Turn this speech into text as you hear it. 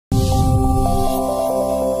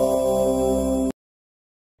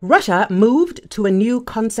Russia moved to a new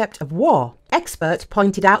concept of war. Expert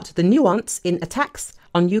pointed out the nuance in attacks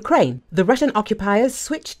on Ukraine. The Russian occupiers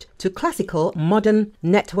switched to classical, modern,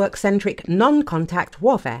 network-centric, non-contact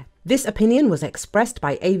warfare. This opinion was expressed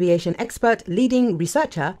by aviation expert, leading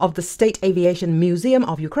researcher of the State Aviation Museum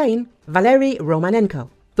of Ukraine, Valery Romanenko.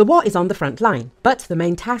 The war is on the front line, but the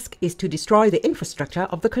main task is to destroy the infrastructure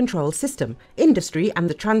of the control system, industry and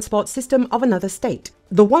the transport system of another state.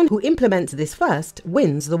 The one who implements this first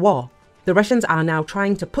wins the war. The Russians are now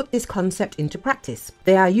trying to put this concept into practice.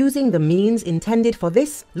 They are using the means intended for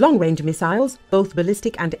this: long-range missiles, both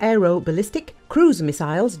ballistic and aeroballistic, cruise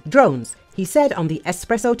missiles, drones, he said on the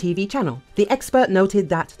Espresso TV channel. The expert noted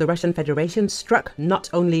that the Russian Federation struck not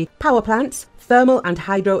only power plants, thermal and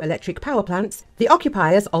hydroelectric power plants, the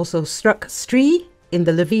occupiers also struck Stryi in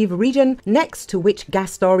the Lviv region, next to which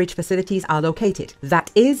gas storage facilities are located.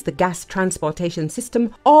 That is the gas transportation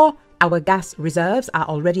system, or our gas reserves are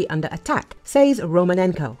already under attack, says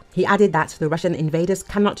Romanenko. He added that the Russian invaders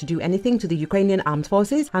cannot do anything to the Ukrainian armed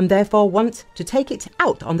forces and therefore want to take it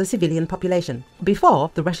out on the civilian population. Before,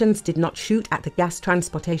 the Russians did not shoot at the gas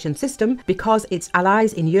transportation system because its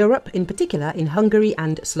allies in Europe, in particular in Hungary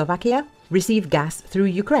and Slovakia, receive gas through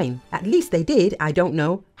Ukraine. At least they did. I don't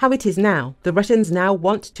know how it is now. The Russians now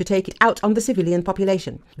want to take it out on the civilian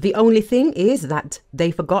population. The only thing is that they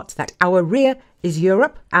forgot that our rear is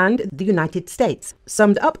Europe and the United States,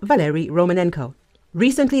 summed up Valery Romanenko.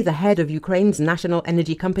 Recently, the head of Ukraine's national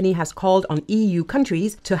energy company has called on EU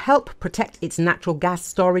countries to help protect its natural gas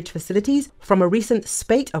storage facilities from a recent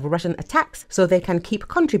spate of Russian attacks so they can keep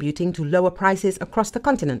contributing to lower prices across the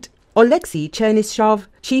continent. Oleksiy Chernyshov,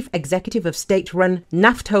 chief executive of state-run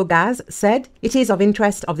Naftogaz, said it is of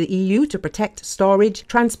interest of the EU to protect storage,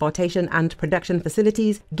 transportation and production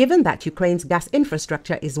facilities, given that Ukraine's gas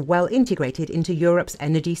infrastructure is well integrated into Europe's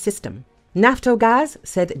energy system. Naftogaz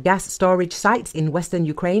said gas storage sites in western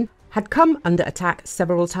Ukraine had come under attack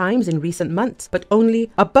several times in recent months, but only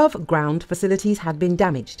above-ground facilities had been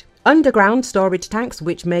damaged. Underground storage tanks,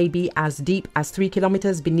 which may be as deep as 3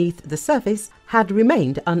 kilometers beneath the surface, had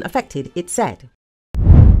remained unaffected, it said.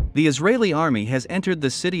 The Israeli army has entered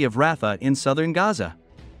the city of Rafah in southern Gaza.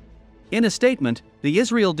 In a statement, the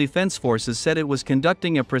Israel Defense Forces said it was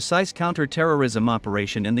conducting a precise counter-terrorism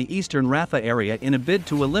operation in the eastern Rafah area in a bid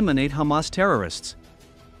to eliminate Hamas terrorists.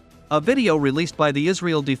 A video released by the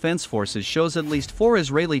Israel Defense Forces shows at least 4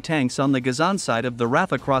 Israeli tanks on the Gazan side of the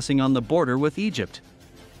Rafah crossing on the border with Egypt.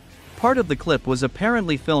 Part of the clip was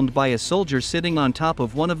apparently filmed by a soldier sitting on top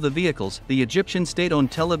of one of the vehicles. The Egyptian state-owned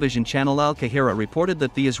television channel Al Kahira reported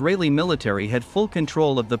that the Israeli military had full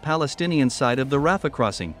control of the Palestinian side of the Rafah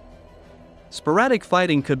crossing. Sporadic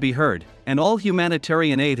fighting could be heard, and all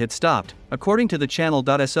humanitarian aid had stopped, according to the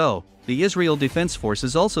channel.so. The Israel Defense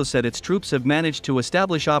Forces also said its troops have managed to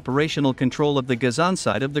establish operational control of the Gazan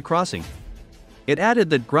side of the crossing. It added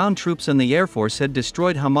that ground troops and the Air Force had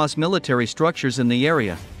destroyed Hamas military structures in the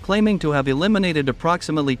area, claiming to have eliminated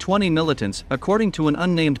approximately 20 militants, according to an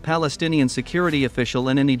unnamed Palestinian security official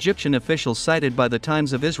and an Egyptian official cited by the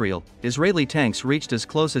Times of Israel. Israeli tanks reached as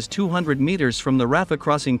close as 200 meters from the Rafah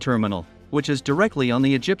crossing terminal, which is directly on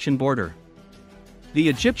the Egyptian border. The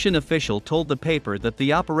Egyptian official told the paper that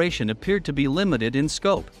the operation appeared to be limited in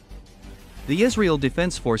scope. The Israel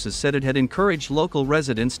Defense Forces said it had encouraged local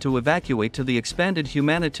residents to evacuate to the expanded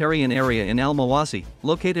humanitarian area in Al-Mawasi,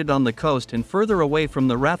 located on the coast and further away from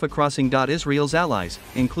the Rafah crossing. Israel's allies,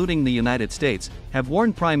 including the United States, have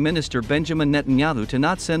warned Prime Minister Benjamin Netanyahu to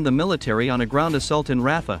not send the military on a ground assault in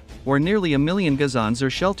Rafah, where nearly 1 million Gazans are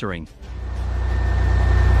sheltering.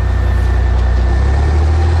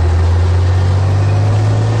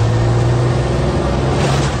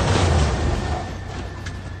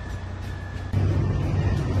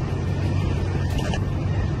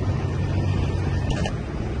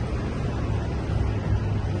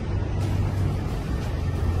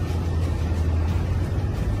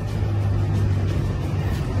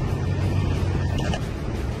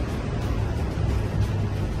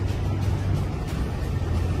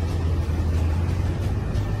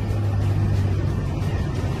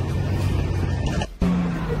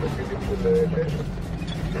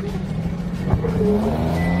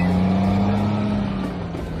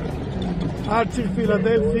 עד ציר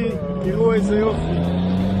פילדלפי, תראו איזה יופי,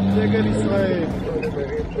 דגל ישראל.